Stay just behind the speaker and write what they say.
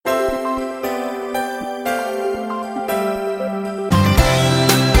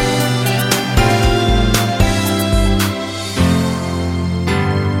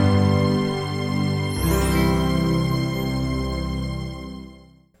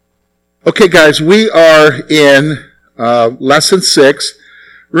Okay, guys, we are in lesson 6.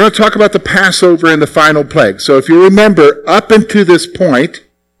 We're going to talk about the Passover and the final plague. So if you remember, up until this point,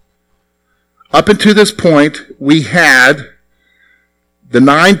 we had the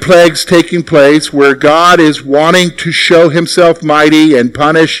 9 plagues taking place where God is wanting to show himself mighty and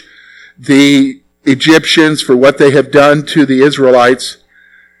punish the Egyptians for what they have done to the Israelites.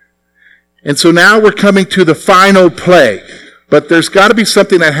 And so now we're coming to the final plague. But there's got to be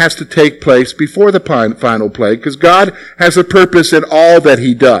something that has to take place before the final plague, because God has a purpose in all that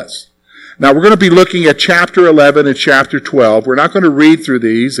he does. Now, we're going to be looking at chapter 11 and chapter 12. We're not going to read through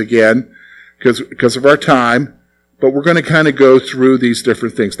these again because of our time, but we're going to kind of go through these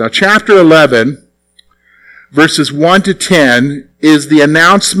different things. Now, chapter 11, verses 1 to 10, is the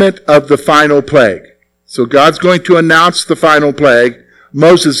announcement of the final plague. So God's going to announce the final plague.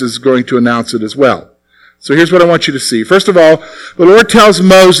 Moses is going to announce it as well. So here's what I want you to see. First of all, the Lord tells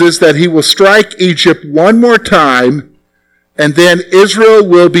Moses that he will strike Egypt one more time, and then Israel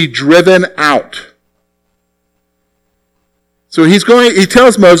will be driven out. So he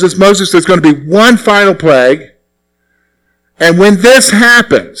tells Moses, there's going to be one final plague, and when this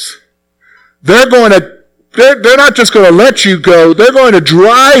happens, they're not just going to let you go, they're going to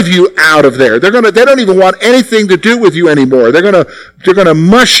drive you out of there. They don't even want anything to do with you anymore. They're going to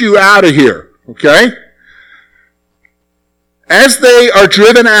mush you out of here. Okay? As they are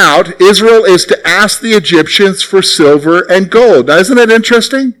driven out, Israel is to ask the Egyptians for silver and gold. Now, isn't it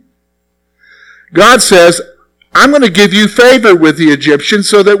interesting? God says, I'm going to give you favor with the Egyptians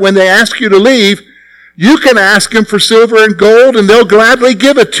so that when they ask you to leave, you can ask them for silver and gold and they'll gladly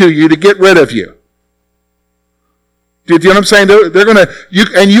give it to you to get rid of you. Do you know what I'm saying?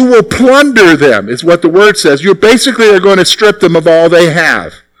 And you will plunder them, is what the word says. You basically are going to strip them of all they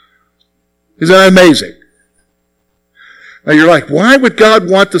have. Isn't that amazing? Now you're like, why would God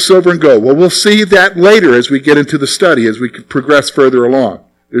want the silver and gold? Well, we'll see that later as we get into the study, as we progress further along.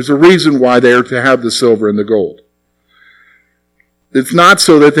 There's a reason why they are to have the silver and the gold. It's not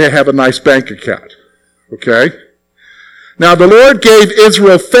so that they have a nice bank account. Okay? Now the Lord gave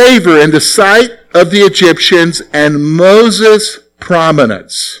Israel favor in the sight of the Egyptians and Moses'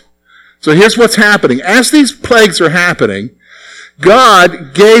 prominence. So here's what's happening. As these plagues are happening,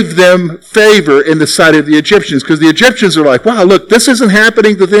 God gave them favor in the sight of the Egyptians, because the Egyptians are like, wow, look, this isn't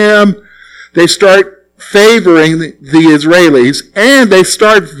happening to them. They start favoring the Israelis, and they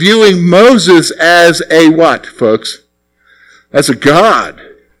start viewing Moses as a what, folks? As a god,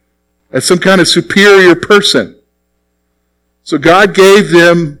 as some kind of superior person. So God gave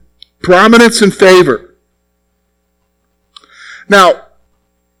them prominence and favor. Now,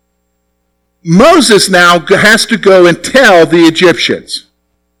 Moses now has to go and tell the Egyptians.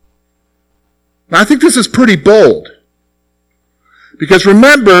 Now, I think this is pretty bold. Because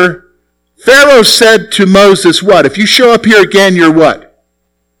remember, Pharaoh said to Moses, what? If you show up here again, you're what?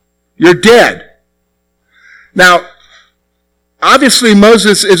 You're dead. Now, obviously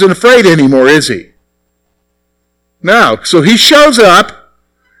Moses isn't afraid anymore, is he? No. So he shows up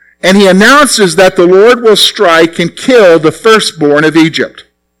and he announces that the Lord will strike and kill the firstborn of Egypt.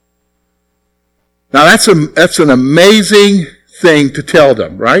 Now that's an amazing thing to tell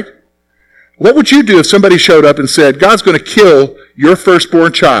them, right? What would you do if somebody showed up and said, God's going to kill your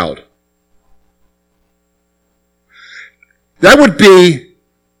firstborn child? That would be,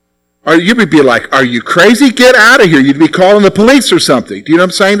 or you would be like, are you crazy? Get out of here. You'd be calling the police or something. Do you know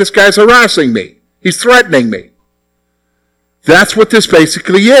what I'm saying? This guy's harassing me. He's threatening me. That's what this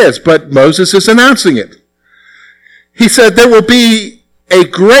basically is, but Moses is announcing it. He said there will be a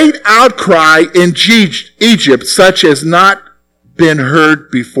great outcry in Egypt such as not been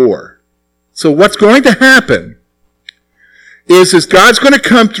heard before. So what's going to happen is God's going to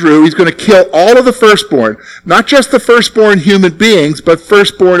come through. He's going to kill all of the firstborn, not just the firstborn human beings, but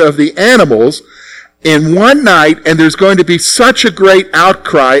firstborn of the animals in one night, and there's going to be such a great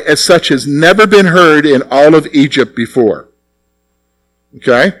outcry as such has never been heard in all of Egypt before.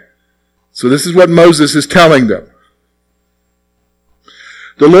 Okay? So this is what Moses is telling them.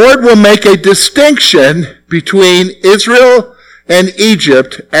 The Lord will make a distinction between Israel and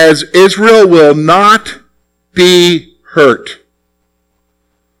Egypt, as Israel will not be hurt.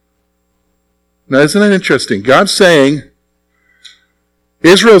 Now, isn't that interesting? God's saying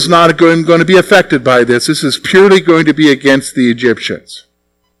Israel's not going to be affected by this. This is purely going to be against the Egyptians.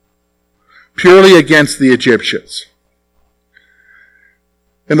 Purely against the Egyptians.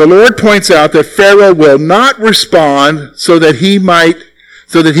 And the Lord points out that Pharaoh will not respond so that he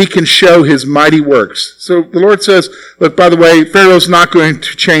can show his mighty works. So the Lord says, look, by the way, Pharaoh's not going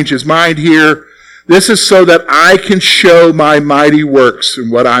to change his mind here. This is so that I can show my mighty works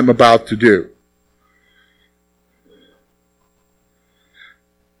in what I'm about to do.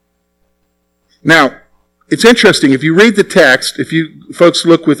 Now, it's interesting. If you read the text, if you folks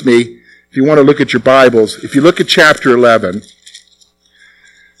look with me, if you want to look at your Bibles, if you look at chapter 11,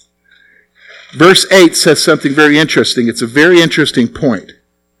 verse 8 says something very interesting. It's a very interesting point.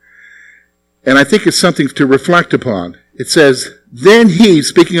 And I think it's something to reflect upon. It says, then he,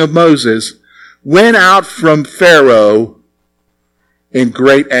 speaking of Moses, went out from Pharaoh in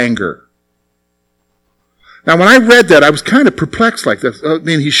great anger. Now, when I read that, I was kind of perplexed like this. I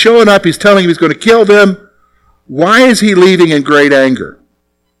mean, he's showing up, he's telling him he's going to kill them. Why is he leaving in great anger?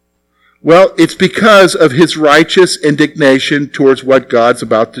 Well, it's because of his righteous indignation towards what God's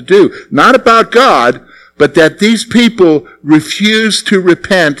about to do. Not about God, but that these people refuse to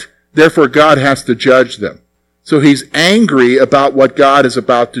repent, therefore God has to judge them. So he's angry about what God is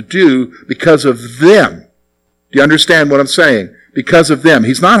about to do because of them. Do you understand what I'm saying? Because of them.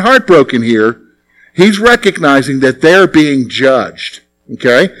 He's not heartbroken here. He's recognizing that they're being judged.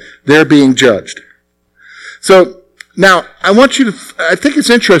 Okay? They're being judged. So, now, I think it's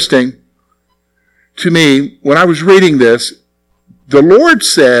interesting to me, when I was reading this, the Lord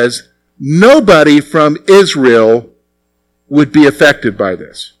says nobody from Israel would be affected by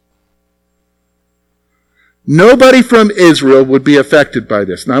this. Nobody from Israel would be affected by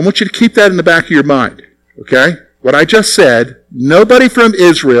this. Now, I want you to keep that in the back of your mind. Okay? What I just said, nobody from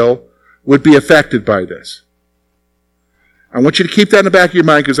Israel would be affected by this. I want you to keep that in the back of your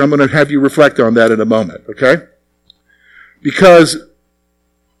mind because I'm going to have you reflect on that in a moment. Okay? Because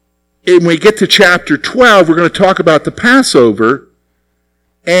when we get to chapter 12, we're going to talk about the Passover,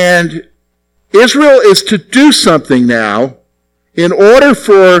 and Israel is to do something now in order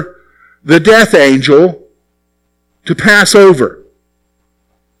for the death angel to pass over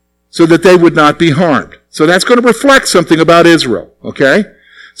so that they would not be harmed. So that's going to reflect something about Israel, okay?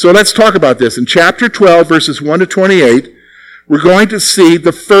 So let's talk about this. In chapter 12, verses 1 to 28, we're going to see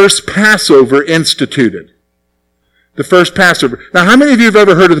the first Passover instituted. The first Passover. Now, how many of you have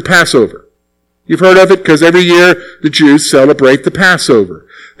ever heard of the Passover? You've heard of it because every year the Jews celebrate the Passover.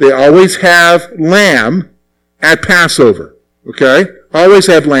 They always have lamb at Passover. Okay? Always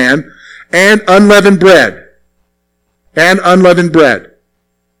have lamb and unleavened bread. And unleavened bread.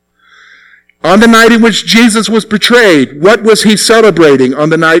 On the night in which Jesus was betrayed, what was he celebrating on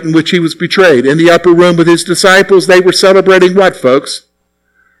the night in which he was betrayed? In the upper room with his disciples, they were celebrating what, folks?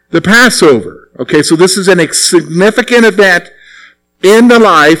 The Passover. Okay, so this is a significant event in the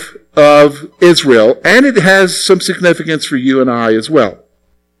life of Israel, and it has some significance for you and I as well.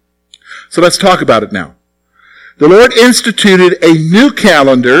 So let's talk about it now. The Lord instituted a new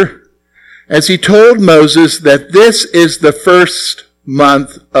calendar as he told Moses that this is the first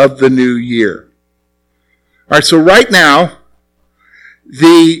month of the new year. All right, so right now,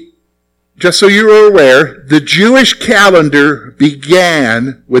 just so you're aware, the Jewish calendar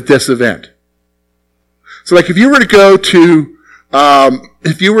began with this event. So like if you were to go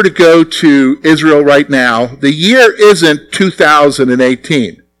to Israel right now, the year isn't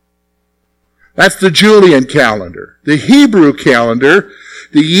 2018. That's the Julian calendar. The Hebrew calendar,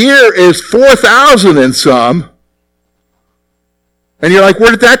 the year is 4,000 and some. And you're like, why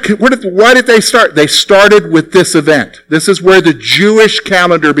did they start? They started with this event. This is where the Jewish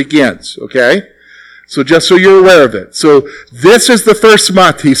calendar begins, okay? So just so you're aware of it. So this is the first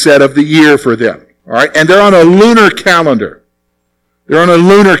month, he said, of the year for them. All right? And they're on a lunar calendar. They're on a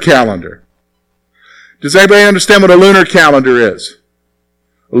lunar calendar. Does anybody understand what a lunar calendar is?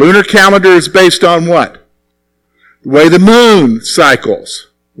 A lunar calendar is based on what? The way the moon cycles.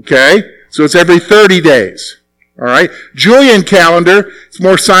 Okay? So it's every 30 days. All right? Julian calendar, it's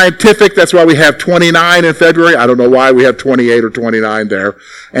more scientific. That's why we have 29 in February. I don't know why we have 28 or 29 there.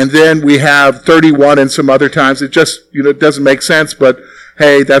 And then we have 31 and some other times. It just, it doesn't make sense, but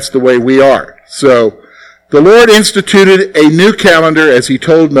hey, that's the way we are. So, the Lord instituted a new calendar as he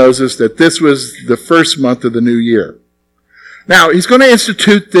told Moses that this was the first month of the new year. Now, he's going to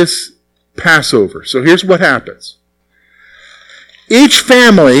institute this Passover. So here's what happens. Each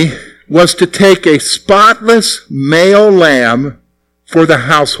family was to take a spotless male lamb for the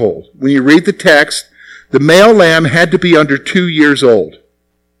household. When you read the text, the male lamb had to be under 2 years old.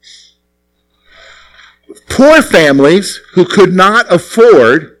 Poor families who could not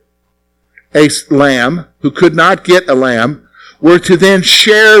afford a lamb, who could not get a lamb, were to then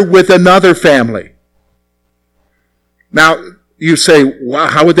share with another family. Now, you say, wow,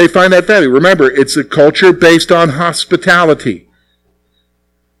 how would they find that family? Remember, it's a culture based on hospitality.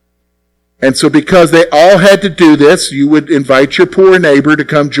 And so because they all had to do this, you would invite your poor neighbor to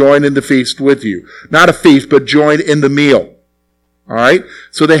come join in the feast with you. Not a feast, but join in the meal. All right?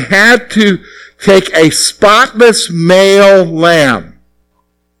 So they had to take a spotless male lamb.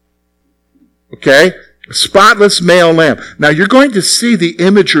 Okay? A spotless male lamb. Now you're going to see the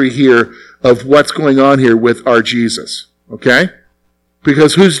imagery here of what's going on here with our Jesus. Okay?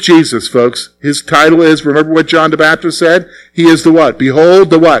 Because who's Jesus, folks? His title is, remember what John the Baptist said? He is the what? Behold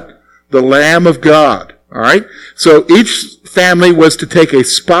the what? The Lamb of God. All right? So each family was to take a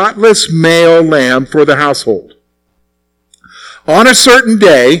spotless male lamb for the household. On a certain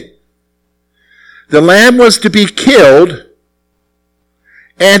day, the lamb was to be killed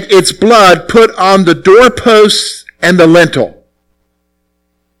and its blood put on the doorposts and the lintel.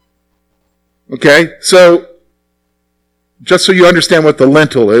 Okay? So, just so you understand what the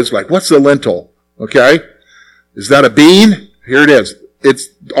lintel is, like, what's the lintel? Okay? Is that a bean? Here it is. It's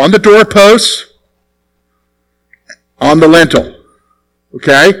on the doorposts, on the lintel.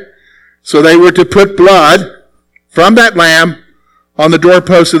 Okay? So they were to put blood from that lamb on the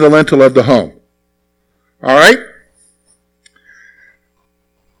doorpost and the lintel of the home. All right?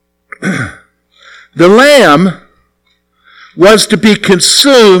 The lamb was to be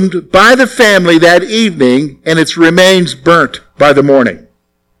consumed by the family that evening and its remains burnt by the morning.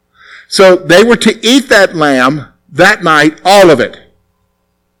 So they were to eat that lamb that night, all of it.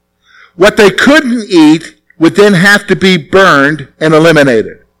 What they couldn't eat would then have to be burned and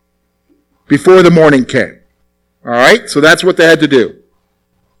eliminated before the morning came. All right? So that's what they had to do.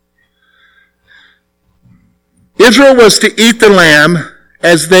 Israel was to eat the lamb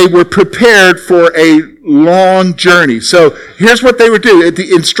as they were prepared for a long journey. So here's what they would do.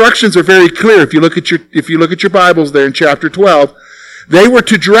 The instructions are very clear. If you look at your Bibles there in chapter 12, they were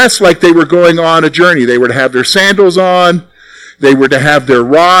to dress like they were going on a journey. They were to have their sandals on. They were to have their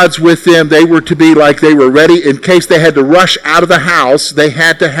rods with them. They were to be like they were ready. In case they had to rush out of the house, they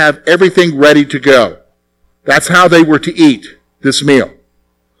had to have everything ready to go. That's how they were to eat this meal.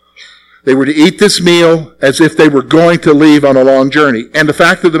 They were to eat this meal as if they were going to leave on a long journey. And the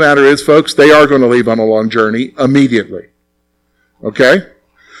fact of the matter is, folks, they are going to leave on a long journey immediately. Okay?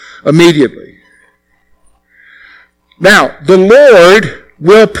 Immediately. Now, the Lord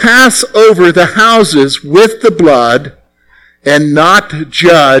will pass over the houses with the blood and not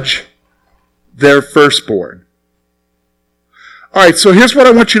judge their firstborn. All right, so here's what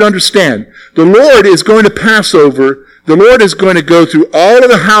I want you to understand. The Lord is going to pass over. The Lord is going to go through all of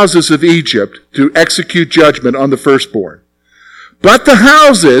the houses of Egypt to execute judgment on the firstborn. But the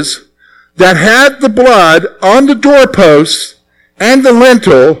houses that had the blood on the doorposts and the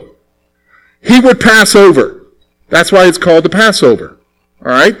lintel, he would pass over. That's why it's called the Passover.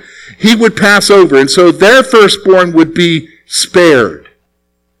 All right? He would pass over, and so their firstborn would be spared.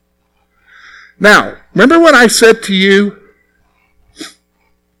 Now, remember what I said to you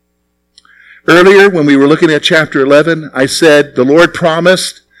earlier when we were looking at chapter 11? I said the Lord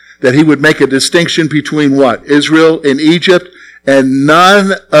promised that he would make a distinction between what? Israel and Egypt, and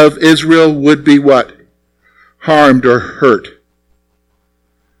none of Israel would be what? Harmed or hurt.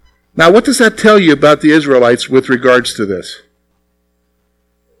 Now, what does that tell you about the Israelites with regards to this?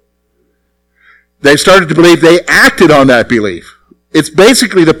 They started to believe, they acted on that belief. It's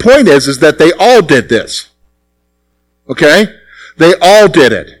basically, the point is that they all did this. Okay? They all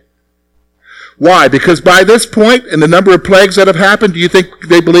did it. Why? Because by this point, in the number of plagues that have happened, do you think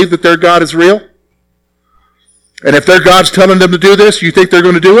they believe that their God is real? And if their God's telling them to do this, you think they're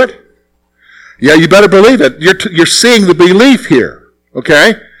going to do it? Yeah, you better believe it. You're seeing the belief here.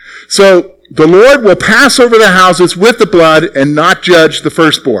 Okay? So, the Lord will pass over the houses with the blood and not judge the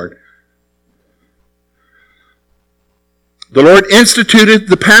firstborn. The Lord instituted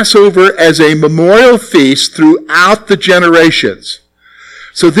the Passover as a memorial feast throughout the generations.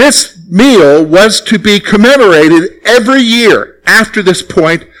 So this meal was to be commemorated every year after this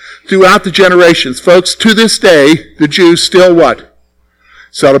point throughout the generations. Folks, to this day, the Jews still what?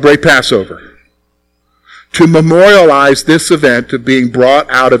 Celebrate Passover. To memorialize this event of being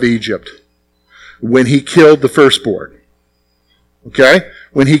brought out of Egypt when he killed the firstborn. Okay?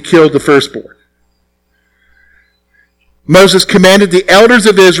 When he killed the firstborn. Moses commanded the elders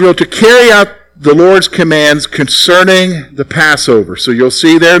of Israel to carry out the Lord's commands concerning the Passover. So you'll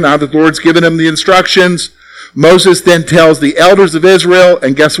see there, now that the Lord's given them the instructions, Moses then tells the elders of Israel,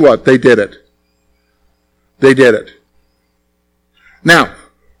 and guess what? They did it. They did it. Now,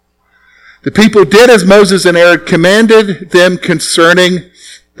 the people did as Moses and Aaron commanded them concerning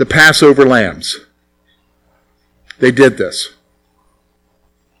the Passover lambs. They did this.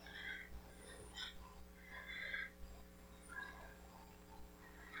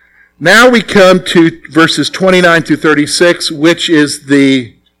 Now we come to verses 29 through 36, which is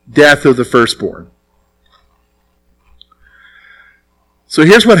the death of the firstborn. So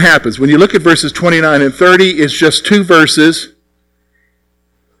here's what happens. When you look at verses 29 and 30, it's just two verses.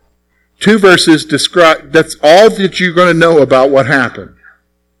 Two verses describe, that's all that you're going to know about what happened.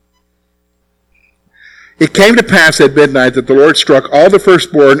 It came to pass at midnight that the Lord struck all the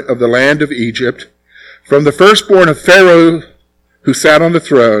firstborn of the land of Egypt, from the firstborn of Pharaoh who sat on the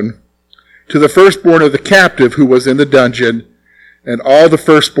throne, to the firstborn of the captive who was in the dungeon, and all the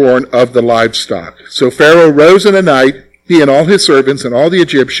firstborn of the livestock. So Pharaoh rose in the night, he and all his servants and all the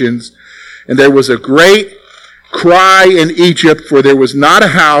Egyptians, and there was a great cry in Egypt, for there was not a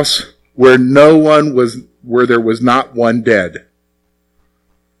house where there was not one dead.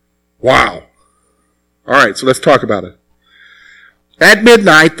 Wow. All right, so let's talk about it. At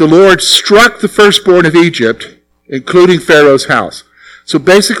midnight, the Lord struck the firstborn of Egypt, including Pharaoh's house. So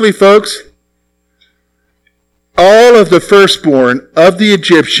basically, folks, all of the firstborn of the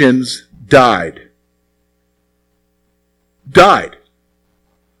Egyptians died. Died.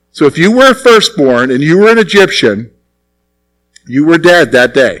 So if you were a firstborn and you were an Egyptian, you were dead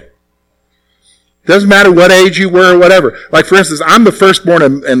that day. Doesn't matter what age you were or whatever. Like, for instance, I'm the firstborn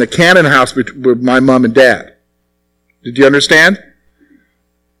in the Cannon house with my mom and dad. Did you understand?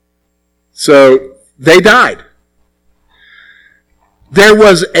 So, they died. There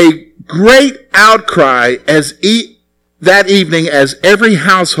was a great outcry that evening as every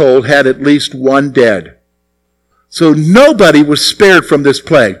household had at least one dead. So nobody was spared from this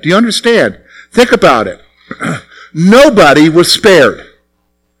plague. Do you understand? Think about it. Nobody was spared.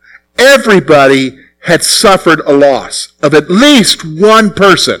 Everybody had suffered a loss of at least one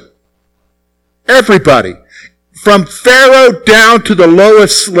person. Everybody. From Pharaoh down to the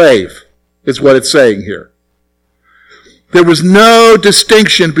lowest slave is what it's saying here. There was no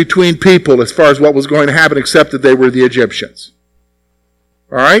distinction between people as far as what was going to happen except that they were the Egyptians.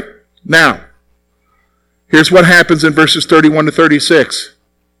 All right? Now, here's what happens in verses 31 to 36.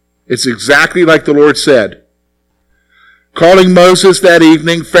 It's exactly like the Lord said. Calling Moses that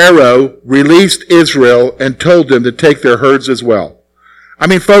evening, Pharaoh released Israel and told them to take their herds as well. I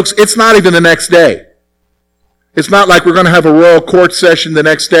mean, folks, it's not even the next day. It's not like we're going to have a royal court session the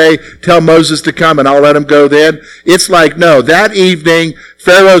next day, tell Moses to come and I'll let him go then. It's like, no, that evening,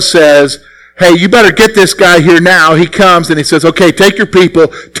 Pharaoh says, hey, you better get this guy here now. He comes and he says, okay, take your people,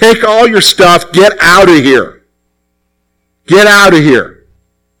 take all your stuff, get out of here. Get out of here.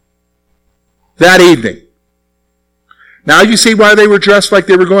 That evening. Now you see why they were dressed like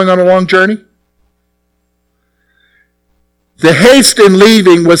they were going on a long journey? The haste in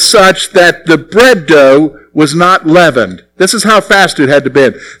leaving was such that the bread dough was not leavened. This is how fast it had to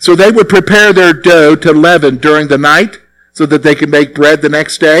be. So they would prepare their dough to leaven during the night so that they could make bread the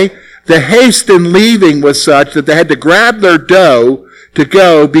next day. The haste in leaving was such that they had to grab their dough to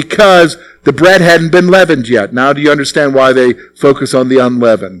go because the bread hadn't been leavened yet. Now do you understand why they focus on the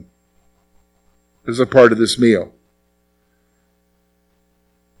unleavened as a part of this meal?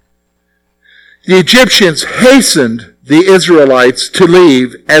 The Egyptians hastened the Israelites to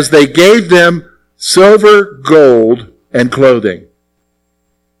leave as they gave them silver, gold, and clothing.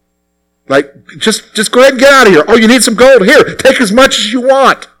 Like, just go ahead and get out of here. Oh, you need some gold? Here, take as much as you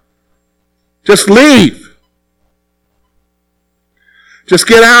want. Just leave. Just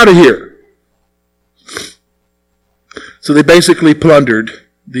get out of here. So they basically plundered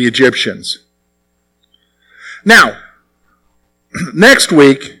the Egyptians. Now, next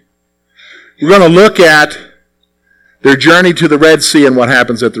week, we're going to look at their journey to the Red Sea and what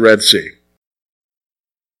happens at the Red Sea.